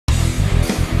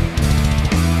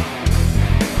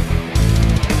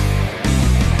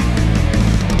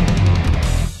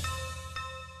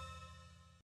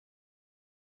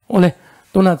ole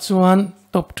tuna chuan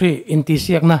top 3 inti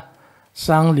siak na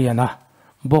Sangliana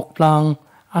boklang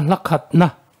an lakhat na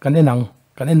kanenang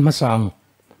kanen masang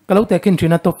kalau tekin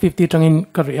thina top 50 tangin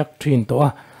ka react thin to a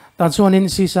ta chuanin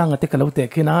si sang ate kalau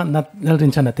tekina nat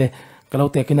nalrin chanate kalau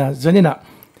tekina janina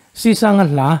si sang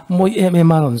la moi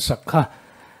maron sakha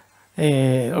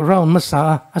round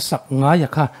masa asak nga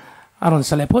yakha aron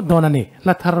salepot donani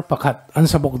lathar pakhat an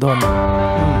sabok don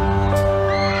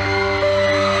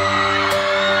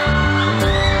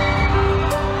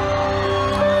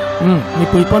mi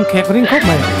puipon khek ring khop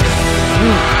mai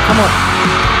come on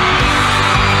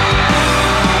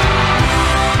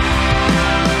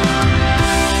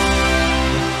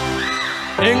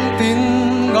Eng tin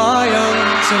ngayang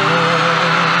chemo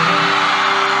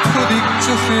Thudik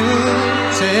chu fil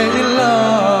chela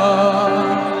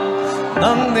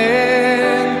Nang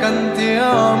nen kan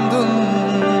tiam dun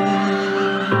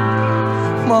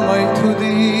Mangai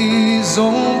thudi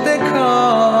zong te kha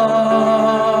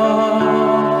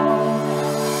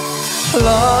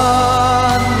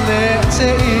Lan le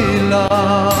chela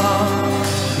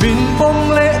Min pom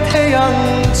le theyang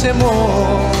chemo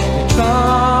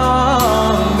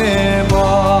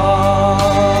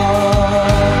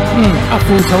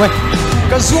afu chawe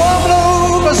ka zuam lo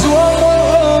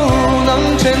nang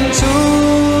chen chu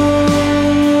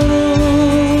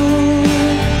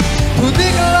thu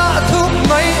dik la thu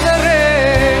mai na re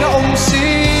na om si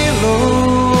lo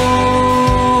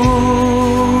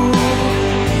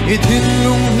I thin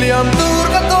lung liam tur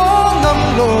ka to ngam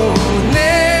lo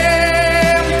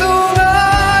nem tu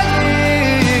ngai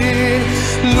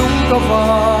lung ka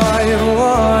vai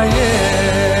ruai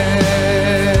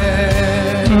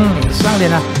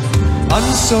Sangliana an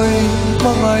soi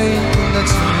mangai na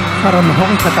chi karon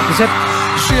hong khatak zet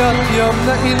shiat yam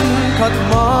na in khat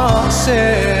ma se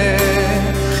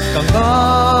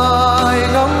kangai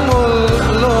ngam mol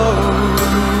lo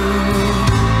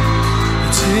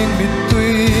ching mit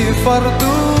tui far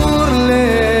tur le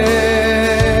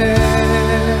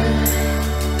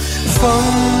fam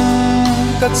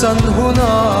ka chan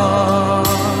huna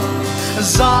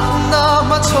za na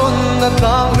ma chon na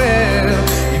tang re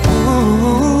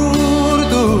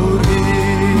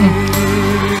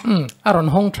aron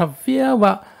hong thavia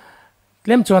wa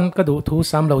lem chuan ka du thu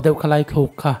sam lo deuh khalai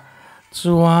thuk kha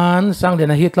chuan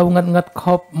Sangliana hi tlo ngat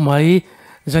khop mai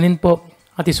janin po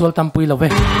ati sual tampui lo ve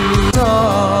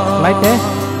lai te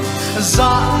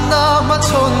za na ma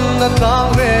chon na tang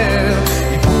re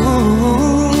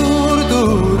ipur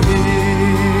duri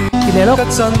kilelo ka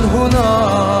chan huna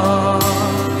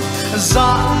za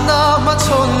na ma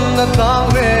chon na tang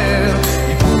re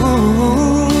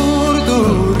ipur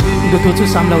duri du thu chu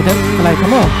sam lo deuh khalai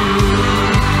khamo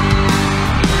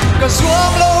ka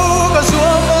zuam lo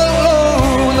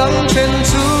nang chen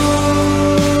chu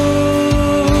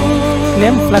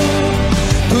lem flat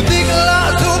thu dik la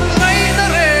thu mai na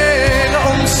re na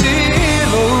om si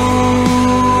lo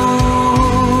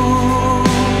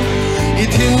I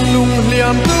thin lung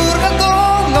liam tur ka to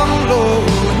ngam lo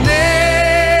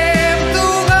nem tu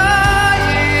ngai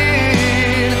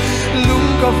lung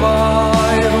ka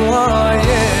vai ruai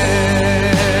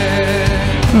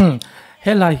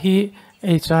helai hi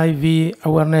HIV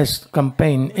awareness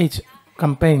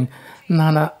campaign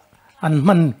nana an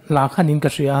man la khanin ka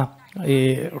ria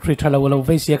rithala walo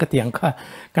veisia ka tiang kha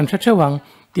kan thachawang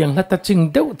tiang hlat ta ching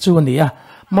deuh chu ania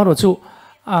maro chu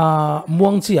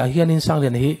muang chi a hianin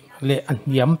Sangliana hi le an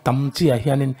yam tam chi a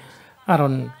hianin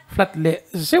aron flat le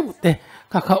zeute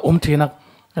kha thina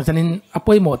janin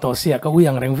apoi mo to sia ka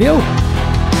wiang reng view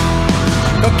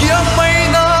ka kiam mai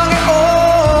na nge o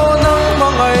nang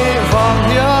mangai wang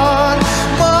yan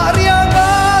maria ga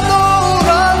do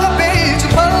rang pe chu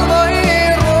pal mai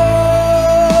ro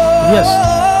yes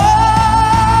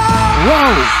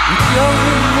wow yang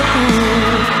na tu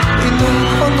inun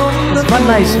khonom na one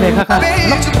nice me kha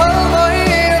chu pal mai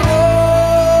ro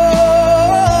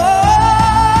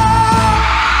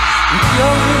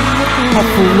yang na tu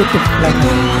afu lutuk lai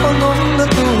inun khonom na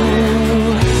tu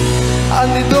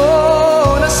ani do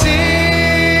na si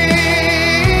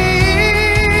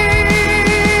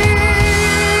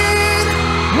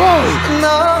wow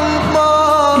nang ma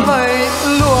mai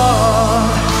lua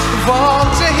vang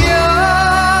che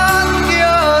hian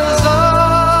kian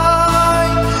zai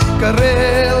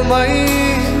karel mai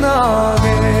na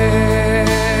nge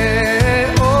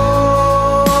o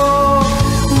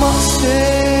ma se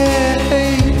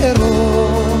hey ero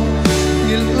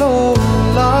ngil lo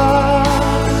la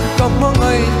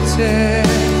kamangai che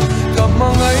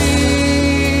kamangai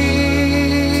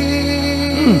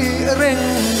reng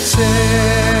che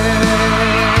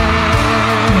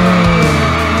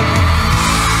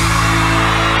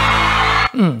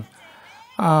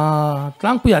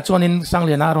lang puya chuanin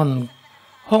Sangliana ron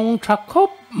hong thak khop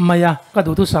maya ka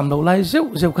du tu sam lo lai zeu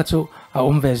zeu kha chu a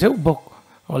ve zeu bok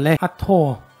ole a tho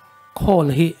khol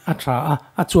hi a tra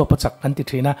a chu pachak kan ti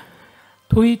thina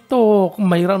thui to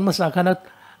mai ran ma sa khana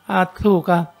a thu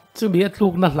ka chu bi a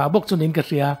thuk na hla bok chunin ka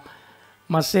ria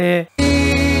ma se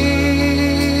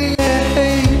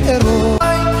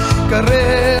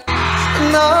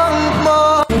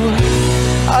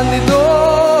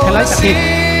helai ka ti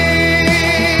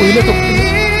pui le tok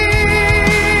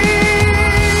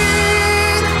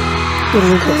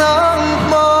nang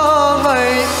ma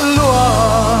hai lua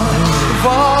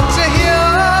vang che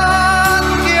hian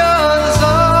kian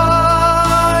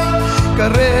sai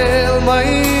karel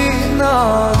mai na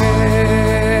ge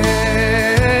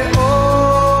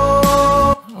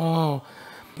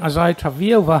azai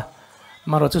thavia wa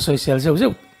maro chu social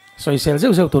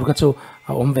zeu tur ka chu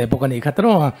ve bokani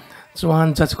khatro chuan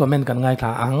judge comment kan ngai tha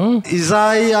ang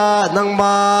Isaiah nang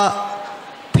ma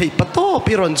thei pato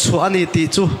piron chu ani ti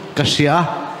chu ka sia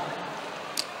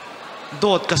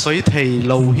dot ka soi thei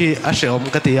lo hi a seom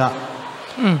ka tia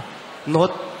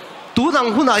not tu nang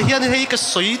huna hian hei ka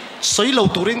soi lo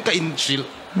turin ka injil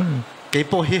ke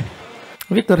po hi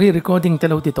victory recording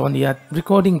telo ti to nia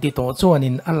recording ti to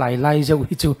chuanin a lai zeu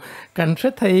hi chu kan thre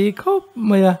thei khop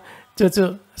maya chu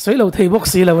soi lo thei box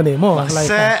si lo ni mo lai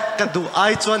se ka du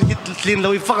ai chuan hit tlin lo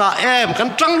faka em kan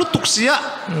tang lu tuk sia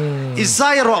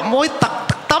Isaiah ro moi tak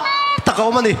ka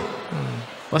omani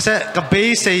wase ka be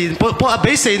sei po a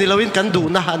be sei ni loin kan du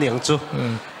na ha niang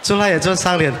chu lai chuan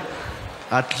Sanglian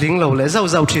a tling lo le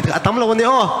zau thit a tam lo ni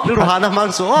o lu ro ha na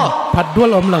mang su o phat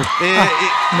dual om lo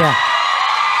ne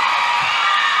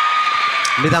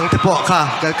midang te po kha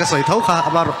ka soi thau kha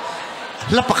amar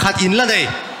la pakhat in la nei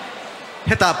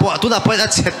heta po tu na po a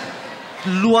chet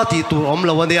lua ti tu om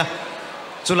lo ania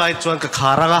chulai chuan ka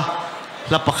kharanga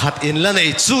la pakhat in la nei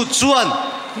chu chuan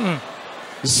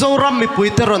zoram mi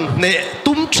puiteron ne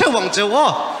tum thewang cheu o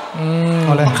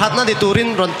pakhat na ni turin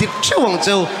ron ti thewang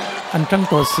cheu an tang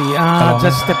to si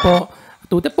just te po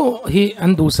tu te po hi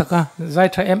an du saka zai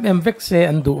tha vek se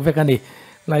an du vek ani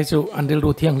lai chu an dil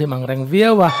ru thiang limang reng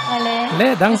viawa le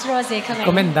dang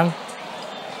comment dang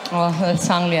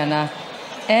Sangliana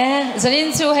zanin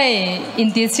chu hei in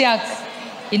ti chiak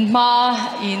in ma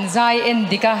in zai en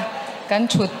dika kan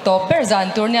thut to per zan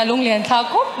turnia lunglen tha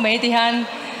khop mai ti han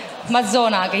ma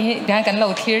zona ke han kan lo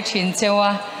thir thin chewa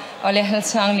ole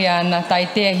Sangliana tai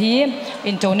te hi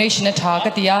intonation a tha ka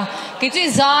tia ki chi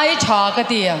zai tha ka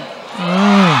tia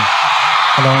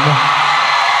hello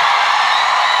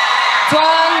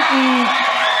chuan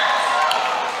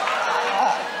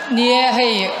nia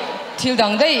hei thil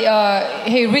dang dei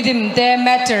hei rhythm te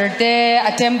meter te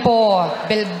a tempo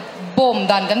bel bom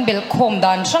dan kan bel khom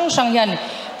dan sang hian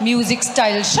music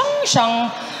style sang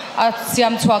a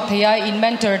siam chuak theya in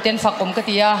mentor ten fakom ka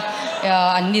tia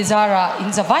an nizara in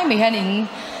zawai me hian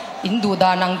in du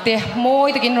da nang te moi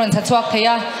takin ron tha chuak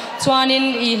theya chuanin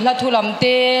I hlathulam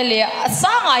te le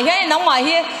sanga hian nang ma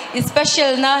hi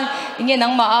special na inge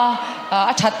nang ma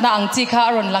a thatna ang chi kha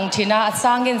ron lang thina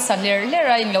sangin saler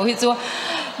lera in lo hi chu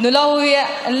nu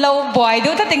lo boy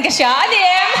du ta ting ka sha ani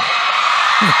em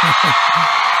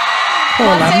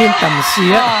la min tam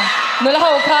sia nu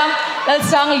lo kha dal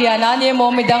Sangliana ni mo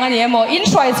midang ani mo in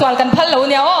swai swal kan phal lo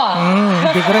nia o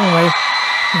dikrang mai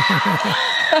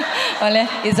ole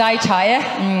izai chae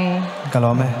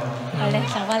kalome ole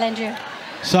Sangliana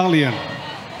Sanglian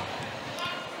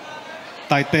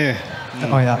tai te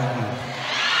oya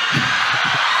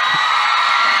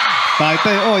tai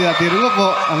te oya ti ru ko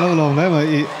alo lo le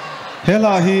mai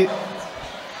hela hi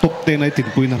tok te nai tin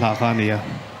pui na la kha nia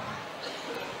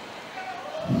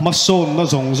mason na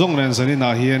zong ren zani na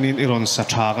hian in iron sa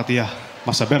tha ka tia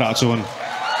masabera chuan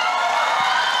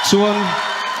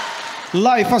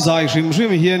life a zai hrim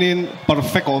hian in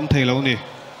perfect om theilo ni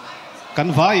kan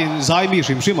vai in zai mi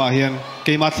hrim a hian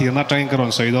keima thirna train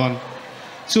karon soidon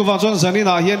chuwa chuan zani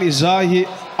na hian I zai hi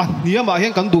a niama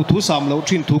hian kan du thu sam lo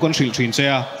thin thu kan hril thin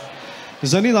chea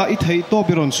zani na I thei to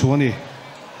biron chuani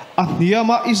a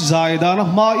niama I zai da na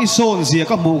ma I son zia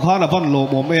ka mu kha na van lo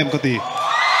mom em ka ti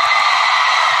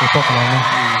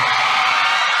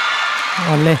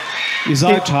ole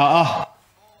izai tha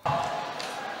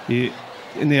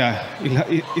nia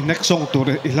next song tur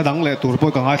ila dang le tur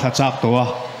poi ka ngai tha chak to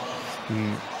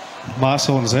ma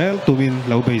son zel tumin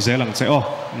lo bei zelang che o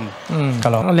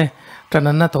kalo ole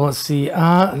tanan na to si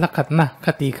lakat na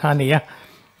khati khania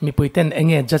mi puiten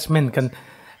enge judgment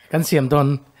kan siam don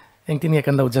engtin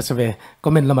kan lo judge ve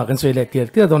comment lama kan soi le tir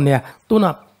don nia tuna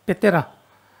petera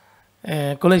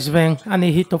college bank ani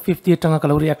hit top 50 tanga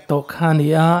calorie to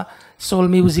khania soul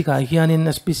music a hianin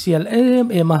special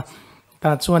ema ta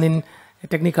chuan in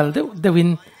technical dewin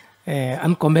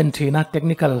an commentary na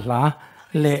technical la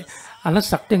le ala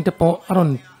sak teng te po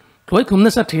aron tloi khum na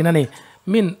sa thina ni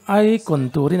min ai kon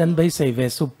turin an bei sei ve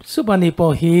subani po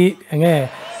hi enge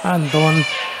an don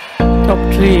top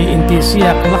 3 in this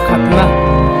year lakhat na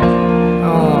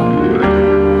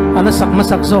ala sak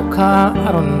masak zok kha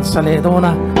aron sale do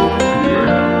na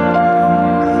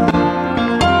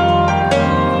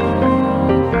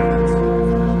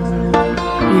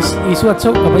isuat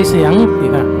sok ka bai siang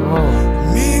tina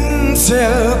min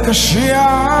sel ka shia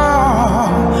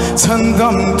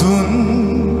chandam tun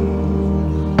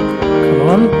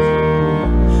kon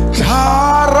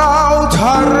Karau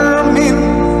dharmin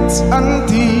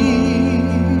anti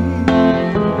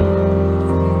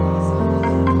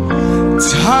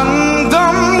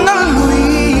Chandam na lui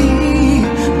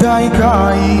dai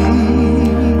kai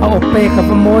a ope ka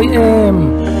pamoy em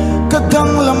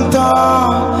Kadang lam ta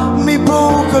mi bo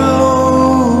kalo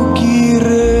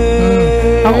kire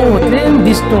a o tren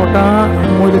distorta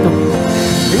moy le to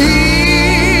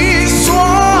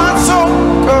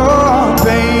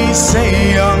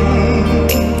sayang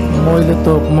moy le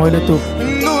to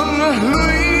nun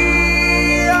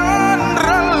luyan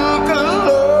ral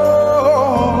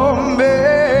kalombe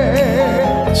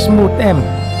smooth em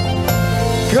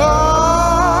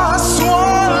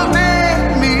casual de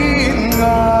min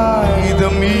ngai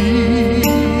dami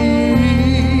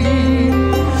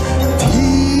thi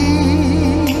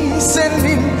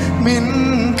senin min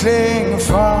kleng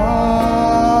fa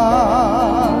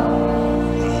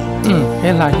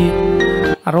hela hi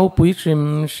aro pui trim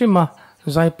shima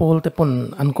zai pol te pon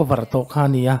an cover to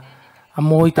khania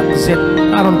amoi tak set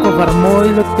aron cover moi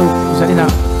le tu zarina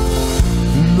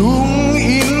lung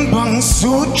in bang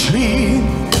su trin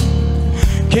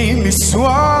ke mi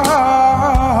swa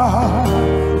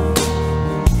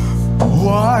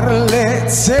war let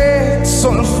se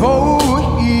sol fo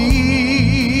i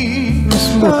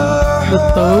smooth le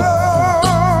to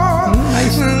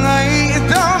ngai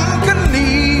dam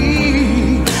kani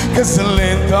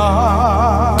kasalenta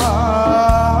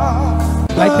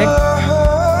like that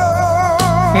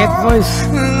head voice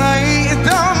ngai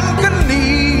dam kani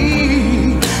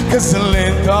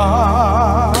kasalenta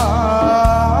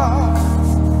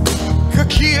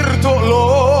kakir to lo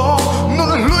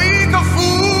nun lui ka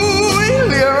fui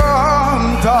liam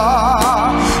ta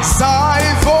sai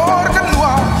for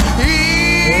kanwa i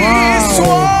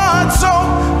swat so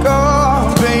ka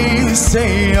bei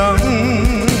sayang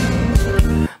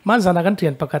man zana kan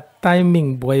thian pakat timing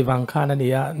boy wang kha na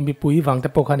nia mi pui wang te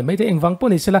po kha ni mai te eng wang po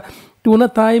ni sela tu na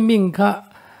timing kha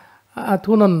a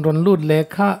thunon ron lut le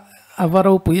kha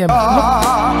avaro pui em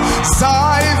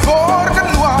sai for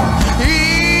kanwa i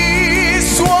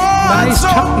swat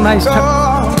so nice ka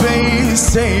bei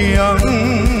sayang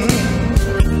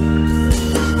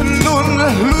nun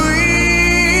lui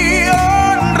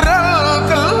an ral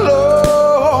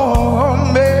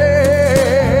kalombe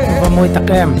va moi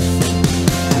takem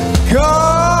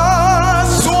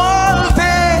casual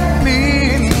de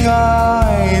min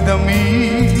ngai dami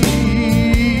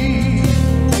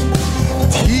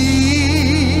thi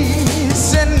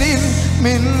senin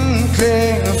min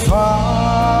kleng fa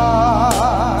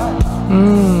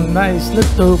nice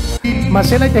little mà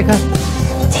sẽ lấy tay kha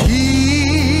thi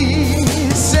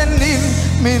senin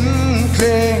min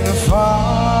kleng fa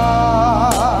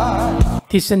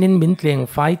thì senin min tleng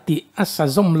fai ti asa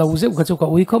zom lo zeu ka chu ka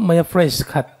ui khop maya phrase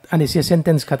khat ani se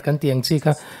sentence khat kan tiang chi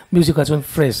ka music ka chun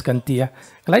phrase kan tia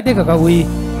lai te ka ui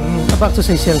abak chu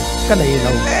sei sel ka nei lo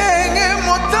enge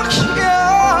motak ya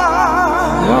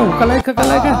wow ka lai ka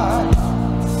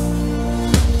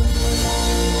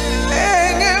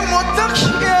enge motak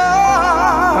ya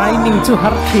timing chu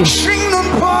har thi String nun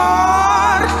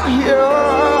par ya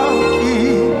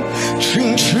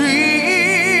string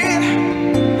tree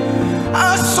a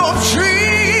soft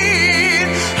tree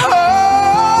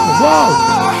wow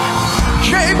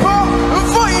Kepa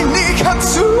voi ni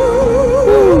katsu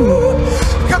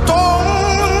katong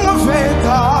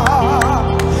veda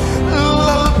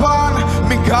lalpan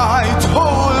mi kai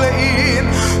tolein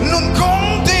nun kong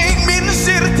ding min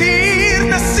sirtir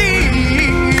na si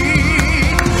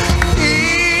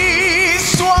I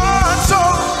swat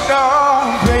ka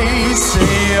bei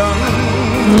sayang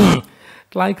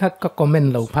lai kha ka comment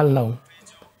lo phal lo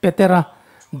petera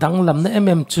dang lam na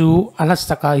chu alas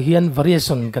taka hian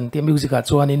variation kan te music a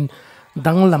chuanin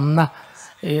dang lam na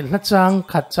la chang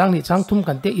khat chang ni chang thum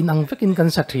kan te in ang vekin kan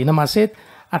sa thina ma set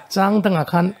a chang danga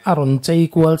khan aron chei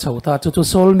kwal chhota chu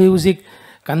soul music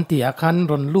kan ti a khan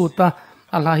ron luta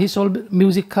ala hi soul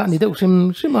music kha ni deuh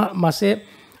shima ma se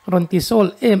ron ti soul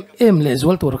em le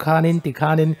zual tur khanin ti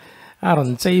khanin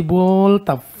aron chaibol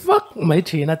ta fuck mai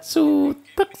thina chu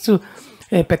tak chu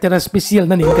Peter special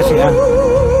na ning ka siya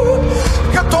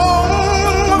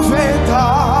katong veta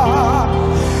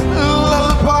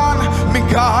lalpan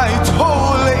migay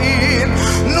tolein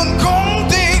nun kong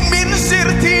ting min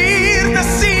sirtir na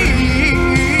si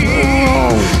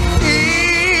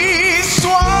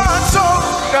iswat sok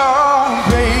na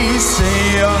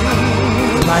beisayang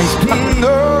nice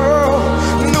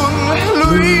nun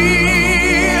lui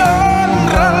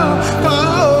anral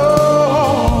kalome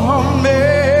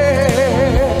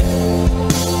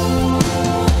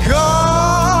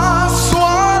kaswante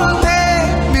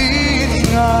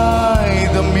minay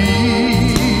dami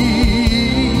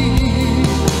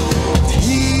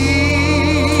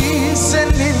tisenin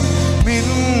min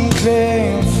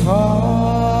klefa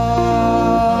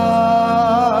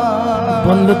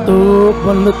bonlutuk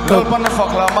Kalpan na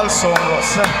faklamal song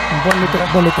rosa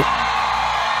bonlutuk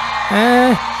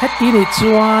heti ni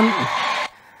chuan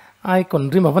ai kon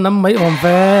rim awan am mai om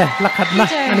ve lakhat na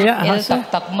ania el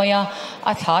tak maya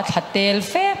a tha thatel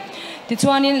fe ti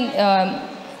chuanin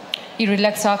I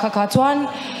relaxa kha chuan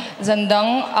zandang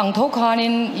ang tho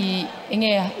khanin I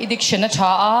enge addiction na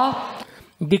tha a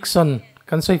Dixon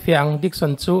kan soi fiang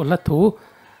Dixon chu la thu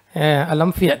alam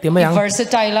fia ti mayang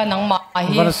versatile nang ma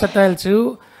hi versatile chu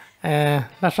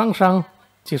la sang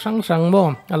chỉ sang mo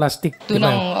elastic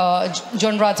tunang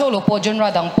genre cho lo po genre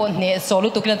dang po ne solo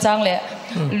tukna chang le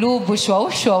lu bu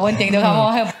shwa wan ting de ha mo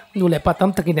nu le patam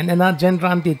takin na genre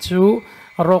anti chu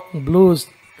rock blues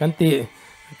kan ti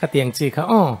ka tiang chi kha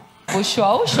bu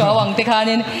shwa wang te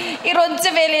khanin iron che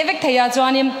vele vek thaya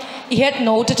chuanin I het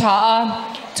note tha a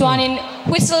chuanin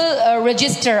whistle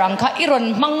register ang kha iron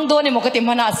mang do ne mo ka tim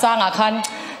hana sanga khan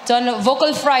chon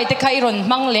vocal fry te kha iron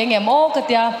mang leng em o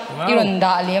katia iron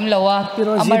da lem lowa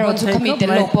amaro chu khami te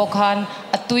lo po khan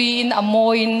atuin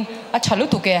amoin a chalu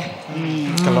tu ke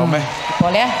Kalome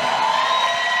pole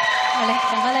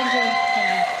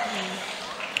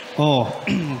Oh,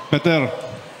 Peter.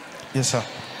 Yes sir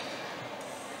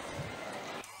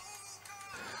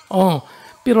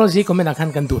pirozi ko menakan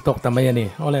kan du tok tamay ani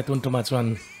ole tun tuma chuan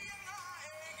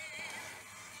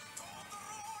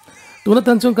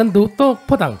tunatan chung kan du tok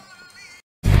potang